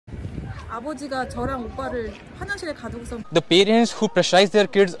아버지가 저랑 오빠를 화장실에 가두고서 The parents who pressurize their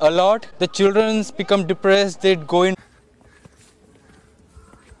kids a lot, the children become depressed, they go in.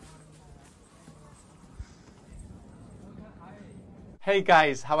 Hey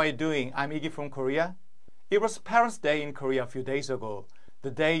guys, how are you doing? I'm Iggy from Korea. It was Parents' Day in Korea a few days ago,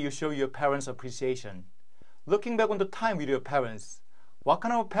 the day you show your parents appreciation. Looking back on the time with your parents, what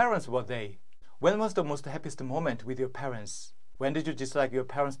kind of parents were they? When was the most happiest moment with your parents? When did you dislike your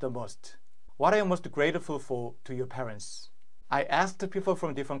parents the most? What are you most grateful for to your parents? I asked people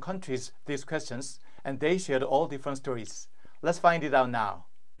from different countries these questions and they shared all different stories. Let's find it out now.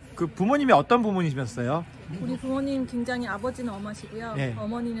 그 부모님이 어떤 부모님이셨어요? 우리 부모님 굉장히 아버지는 엄하시고요. 네.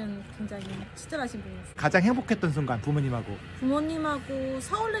 어머니는 굉장히 친절하신 분이었어요. 가장 행복했던 순간 부모님하고. 부모님하고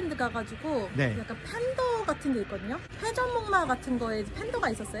서울랜드 가가지고 네. 약간 팬더 같은 게 있거든요. 회전목마 같은 거에 팬더가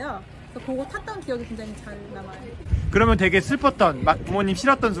있었어요. 그래서 그거 탔던 기억이 굉장히 잘 남아요. 그러면 되게 슬펐던, 막 부모님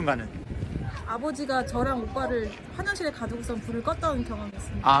싫었던 순간은? 아버지가 저랑 오빠를 화장실에 가두고서 불을 껐던 경험이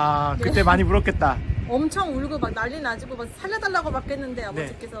있습니다. 아, 그때 네. 많이 울었겠다. 엄청 울고 막 난리 나지고 막 살려달라고 막 했는데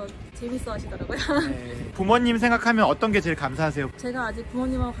아버지께서 재밌어 하시더라고요. 네. 부모님 생각하면 어떤 게 제일 감사하세요? 제가 아직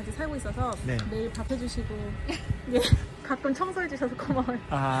부모님하고 같이 살고 있어서 네. 매일 밥 해주시고 예, 가끔 청소해 주셔서 고마워요.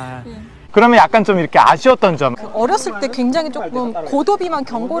 아, 예. 그러면 약간 좀 이렇게 아쉬웠던 점? 어렸을 때 굉장히 조금 고도비만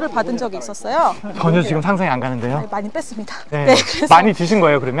경고를 받은 적이 있었어요. 전혀 지금 상상이 안 가는데요? 많이 뺐습니다. 네. 네, 그래서 많이 드신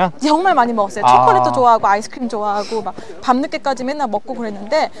거예요, 그러면? 정말 많이 먹었어요. 초콜릿도 좋아하고 아이스크림 좋아하고 막 밤늦게까지 맨날 먹고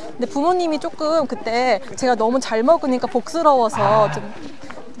그랬는데, 근데 부모님이 조금 그때 제가 너무 잘 먹으니까 복스러워서 좀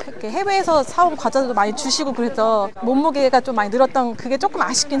이렇게 해외에서 사온 과자도 많이 주시고 그래서 몸무게가 좀 많이 늘었던 그게 조금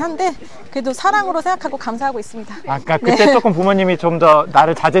아쉽긴 한데 그래도 사랑으로 생각하고 감사하고 있습니다. 아까 그때 네. 조금 부모님이 좀 더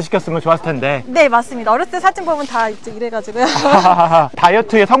나를 자제시켰으면 좋았을 텐데. 네, 맞습니다. 어렸을 때 사진 보면 다 이제 이래가지고요.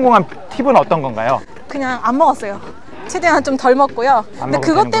 다이어트에 성공한 팁은 어떤 건가요? 그냥 안 먹었어요. 최대한 좀 덜 먹고요. 근데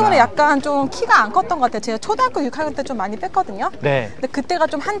그것 되는구나. 때문에 약간 좀 키가 안 컸던 것 같아요. 제가 초등학교 6학년 때 좀 많이 뺐거든요. 네. 근데 그때가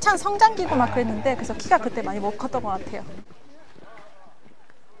좀 한창 성장기고 막 그랬는데 그래서 키가 그때 많이 못 컸던 것 같아요.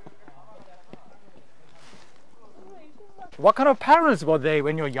 What kind of parents were they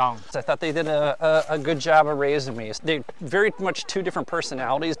when you were young? I thought they did a good job of raising me. They very much two different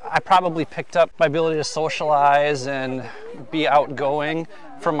personalities. I probably picked up my ability to socialize and be outgoing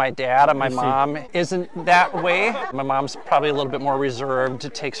from my dad, and my mom isn't that way. My mom's probably a little bit more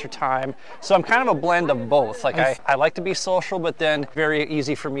reserved, takes her time. So I'm kind of a blend of both. Like I like to be social, but then very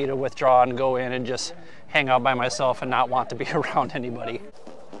easy for me to withdraw and go in and just hang out by myself and not want to be around anybody.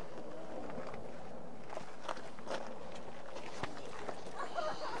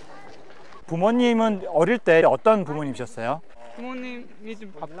 부모님은 어릴 때 어떤 부모님이셨어요? 부모님이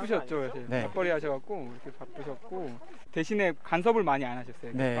좀 바쁘셨죠. 네. 맞벌이 하셔갖고 이렇게 바쁘셨고 대신에 간섭을 많이 안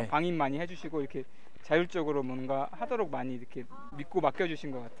하셨어요. 네. 그러니까 방임 많이 해주시고 이렇게 자율적으로 뭔가 하도록 많이 이렇게 믿고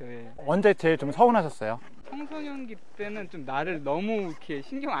맡겨주신 것 같아요. 예. 언제 제일 좀 서운하셨어요? 청소년기 때는 좀 나를 너무 이렇게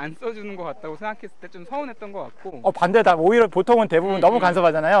신경 안 써주는 것 같다고 생각했을 때 좀 서운했던 것 같고. 반대다. 오히려 보통은 대부분 너무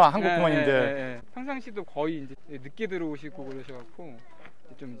간섭하잖아요. 한국 부모님들. 예. 평상시도 거의 이제 늦게 들어오시고 그러셔갖고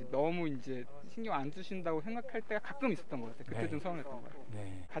좀 이제 너무 이제 신경 안 쓰신다고 생각할 때가 가끔 있었던 것 같아요. 그때 네. 좀 서운했던 것 같아요.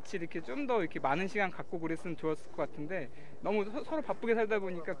 네. 같이 이렇게 좀 더 이렇게 많은 시간 갖고 그랬으면 좋았을 것 같은데 너무 서로 바쁘게 살다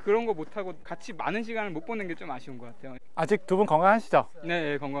보니까 그런 거 못하고 같이 많은 시간을 못 보낸 게 좀 아쉬운 것 같아요. 아직 두 분 건강하시죠?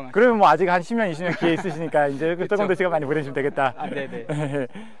 네, 건강하시죠. 그러면 뭐 아직 한 10년, 20년 기회 있으시니까 이제 조금 더 시간 많이 보내시면 되겠다. 아, 네네.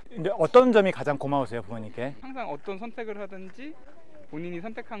 근데 어떤 점이 가장 고마우세요, 부모님께? 항상 어떤 선택을 하든지 본인이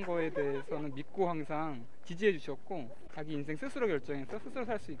선택한 거에 대해서는 믿고 항상 지지해 주셨고 자기 인생 스스로 결정해서 스스로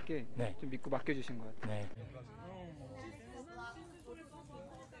살 수 있게 네. 좀 믿고 맡겨주신 것 같아요. 네.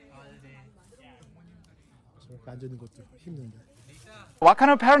 앉는 것도 힘든데. What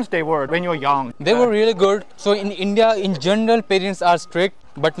kind of parents they were when you were young? They were really good. So in India, in general, parents are strict,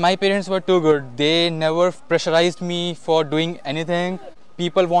 but my parents were too good. They never pressurized me for doing anything.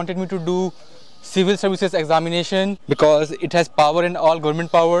 People wanted me to do civil services examination because it has power and all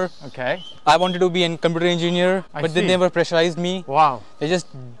government power. Okay. I wanted to be a computer engineer, but they never pressurized me. Wow. They just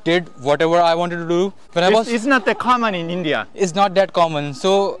did whatever I wanted to do. When It's not that common in India. It's not that common.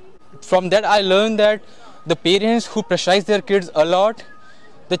 So from that I learned that the parents who pressurize their kids a lot,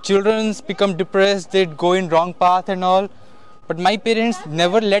 the children become depressed, they go in wrong path and all. But my parents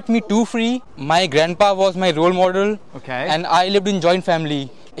never let me too free. My grandpa was my role model. Okay. And I lived in joint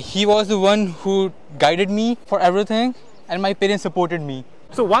family. He was the one who guided me for everything, and my parents supported me.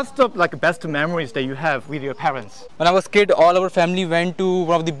 So what's the best memories that you have with your parents? When I was a kid, all our family went to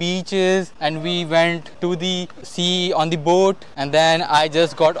one of the beaches and we went to the sea on the boat, and then I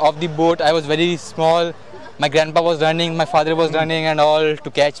just got off the boat. I was very small. My grandpa was running, my father was running and all to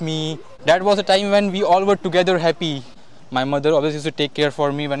catch me. That was a time when we all were together happy. My mother always used to take care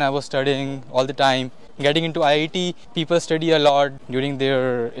for me when I was studying all the time. Getting into IIT, people study a lot during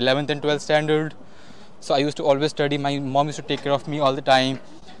their 11th and 12th standard. So I used to always study. My mom used to take care of me all the time,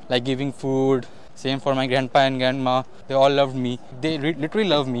 like giving food. Same for my grandpa and grandma. They all loved me. They literally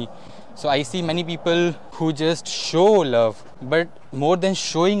love me. So I see many people who just show love, but more than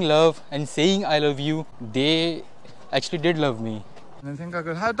showing love and saying I love you, they actually did love me. 라는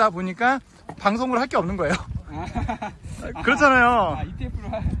생각을 하다 보니까 방송을 할 게 없는 거예요. 그렇잖아요. ETF로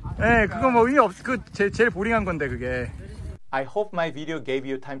네, 그거 뭐 의미 없. 그 제일 보링한 건데 그게. I hope my video gave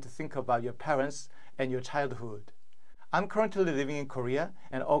you time to think about your parents and your childhood. I'm currently living in Korea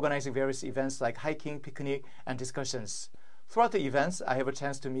and organizing various events like hiking, picnic, and discussions. Throughout the events, I have a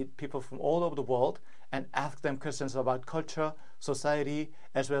chance to meet people from all over the world and ask them questions about culture, society,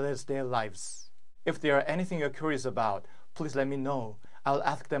 as well as their lives. If there are anything you're curious about, please let me know. I'll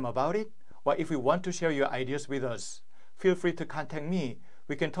ask them about it, or if you want to share your ideas with us, feel free to contact me.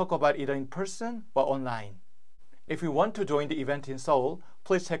 We can talk about either in person or online. If you want to join the event in Seoul,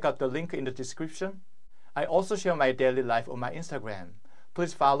 please check out the link in the description. I also share my daily life on my Instagram.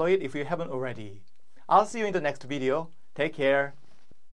 Please follow it if you haven't already. I'll see you in the next video. Take care.